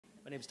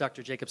My name is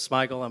Dr. Jacob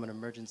Smigel. I'm an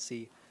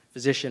emergency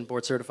physician,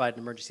 board certified in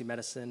emergency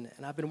medicine,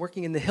 and I've been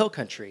working in the Hill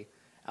Country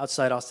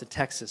outside Austin,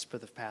 Texas for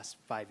the past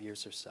 5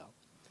 years or so.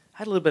 I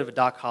had a little bit of a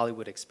Doc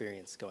Hollywood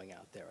experience going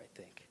out there, I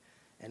think,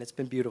 and it's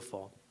been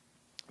beautiful.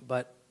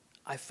 But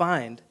I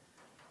find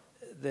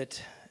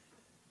that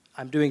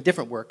I'm doing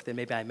different work than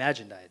maybe I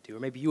imagined I'd do,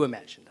 or maybe you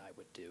imagined I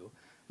would do.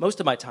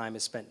 Most of my time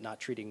is spent not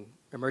treating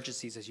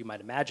emergencies as you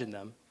might imagine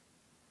them,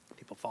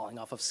 people falling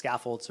off of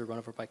scaffolds or run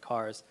over by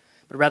cars,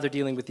 but rather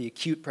dealing with the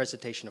acute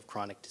presentation of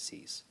chronic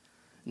disease,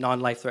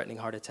 non-life-threatening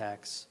heart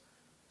attacks,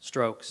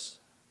 strokes,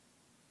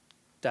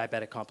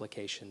 diabetic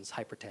complications,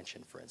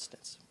 hypertension, for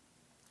instance.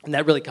 And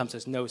that really comes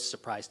as no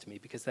surprise to me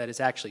because that is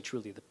actually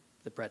truly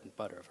the bread and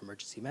butter of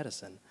emergency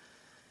medicine.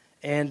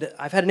 And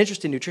I've had an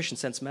interest in nutrition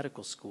since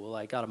medical school.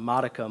 I got a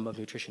modicum of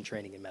nutrition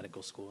training in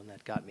medical school, and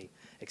that got me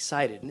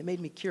excited, and it made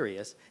me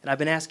curious. And I've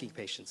been asking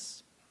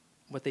patients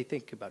what they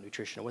think about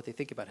nutrition, or what they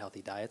think about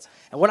healthy diets.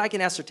 And what I can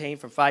ascertain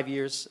from 5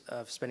 years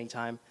of spending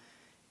time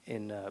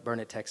in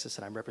Burnet, Texas,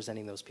 and I'm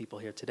representing those people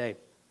here today,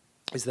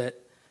 is that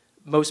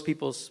most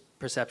people's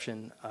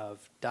perception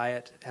of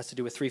diet has to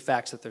do with 3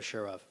 facts that they're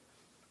sure of.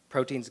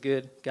 Protein's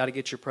good, got to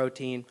get your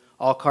protein,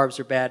 all carbs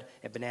are bad,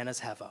 and bananas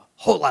have a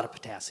whole lot of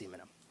potassium in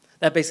them.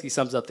 That basically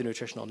sums up the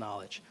nutritional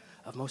knowledge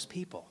of most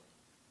people.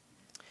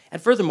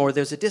 And furthermore,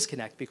 there's a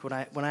disconnect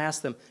because when I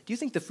ask them, do you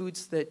think the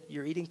foods that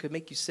you're eating could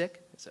make you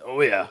sick? They say,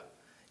 oh yeah.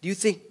 Do you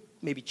think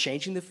maybe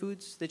changing the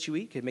foods that you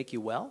eat could make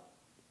you well?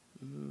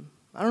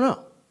 I don't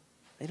know.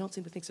 They don't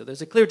seem to think so.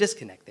 There's a clear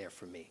disconnect there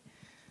for me.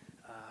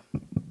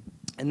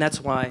 And that's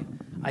why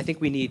I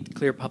think we need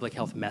clear public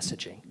health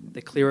messaging.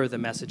 The clearer the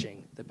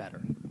messaging, the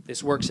better.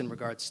 This works in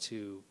regards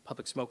to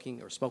public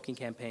smoking or smoking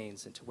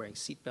campaigns and to wearing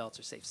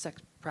seatbelts or safe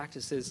sex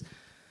practices.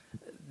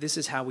 This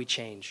is how we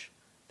change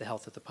the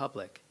health of the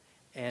public.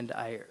 And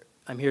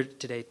I'm here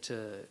today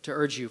to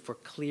urge you for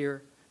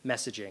clear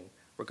messaging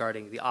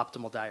regarding the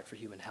optimal diet for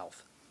human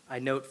health. I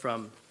note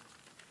from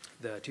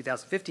the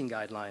 2015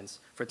 guidelines,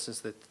 for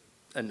instance, that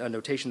a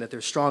notation that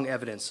there's strong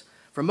evidence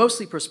from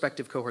mostly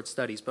prospective cohort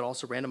studies, but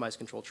also randomized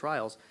controlled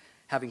trials,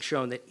 having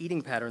shown that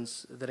eating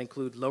patterns that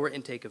include lower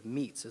intake of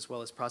meats, as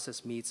well as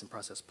processed meats and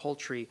processed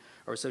poultry,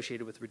 are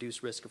associated with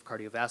reduced risk of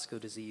cardiovascular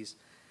disease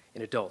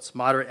in adults.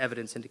 Moderate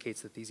evidence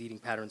indicates that these eating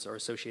patterns are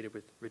associated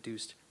with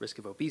reduced risk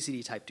of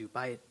obesity, type 2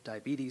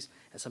 diabetes,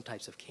 and some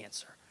types of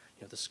cancer.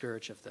 You know, the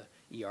scourge of the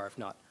ER, if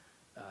not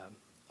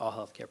all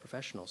healthcare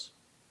professionals.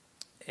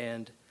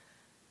 And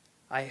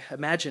I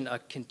imagine a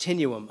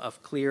continuum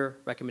of clear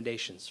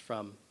recommendations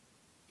from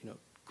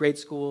grade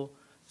school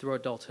through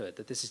adulthood,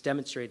 that this is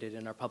demonstrated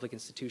in our public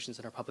institutions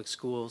and our public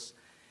schools.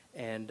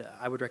 And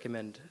I would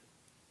recommend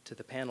to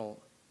the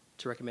panel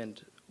to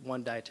recommend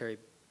one dietary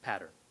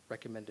pattern,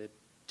 recommended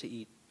to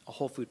eat a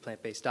whole food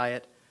plant-based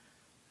diet,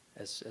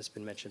 as has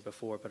been mentioned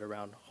before, but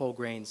around whole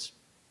grains,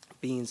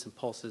 beans and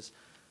pulses,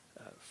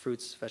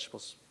 fruits,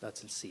 vegetables,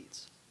 nuts, and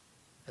seeds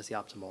as the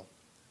optimal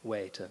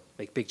way to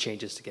make big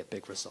changes to get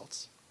big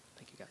results.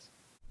 Thank you, guys.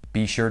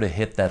 Be sure to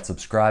hit that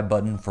subscribe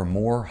button for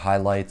more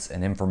highlights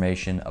and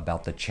information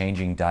about the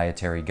changing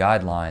dietary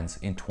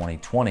guidelines in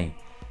 2020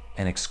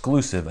 and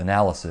exclusive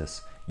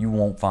analysis you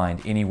won't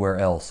find anywhere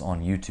else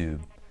on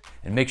YouTube.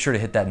 And make sure to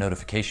hit that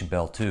notification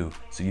bell too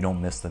so you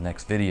don't miss the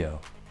next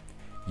video.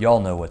 Y'all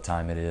know what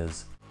time it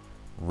is.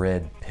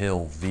 Red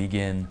Pill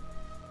Vegan.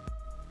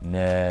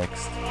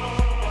 Next.